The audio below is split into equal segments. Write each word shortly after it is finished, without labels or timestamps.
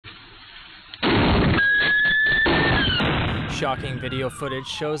Shocking video footage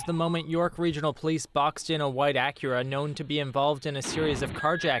shows the moment York Regional Police boxed in a white Acura known to be involved in a series of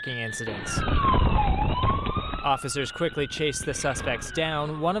carjacking incidents. Officers quickly chase the suspects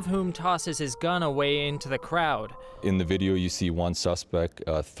down, one of whom tosses his gun away into the crowd. In the video, you see one suspect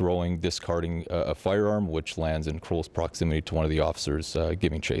discarding a firearm, which lands in close proximity to one of the officers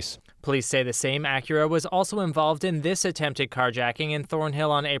giving chase. Police say the same Acura was also involved in this attempted carjacking in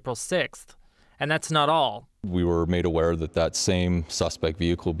Thornhill on April 6th. And that's not all. We were made aware that that same suspect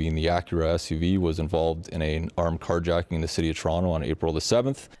vehicle, being the Acura SUV, was involved in an armed carjacking in the city of Toronto on April the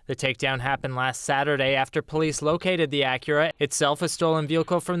 7th. The takedown happened last Saturday after police located the Acura, itself a stolen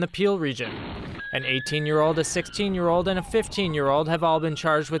vehicle from the Peel region. An 18-year-old, a 16-year-old, and a 15-year-old have all been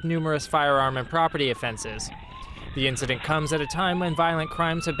charged with numerous firearm and property offenses. The incident comes at a time when violent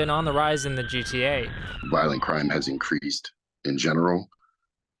crimes have been on the rise in the GTA. Violent crime has increased in general.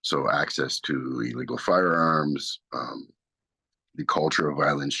 So access to illegal firearms, the culture of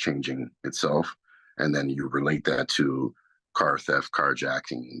violence changing itself, and then you relate that to car theft,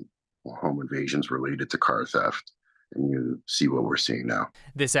 carjacking, home invasions related to car theft, and you see what we're seeing now.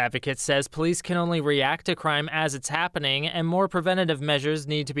 This advocate says police can only react to crime as it's happening, and more preventative measures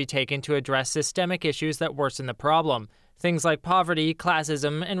need to be taken to address systemic issues that worsen the problem. Things like poverty,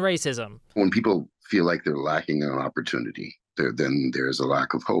 classism, and racism. When people feel like they're lacking an opportunity, then there's a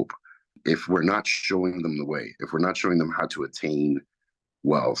lack of hope. If we're not showing them the way, if we're not showing them how to attain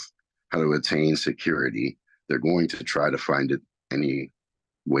wealth, how to attain security, they're going to try to find it any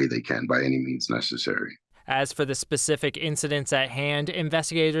way they can, by any means necessary. As for the specific incidents at hand,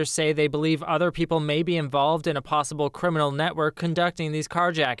 investigators say they believe other people may be involved in a possible criminal network conducting these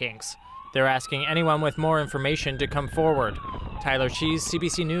carjackings. They're asking anyone with more information to come forward. Tyler Cheese,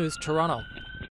 CBC News, Toronto.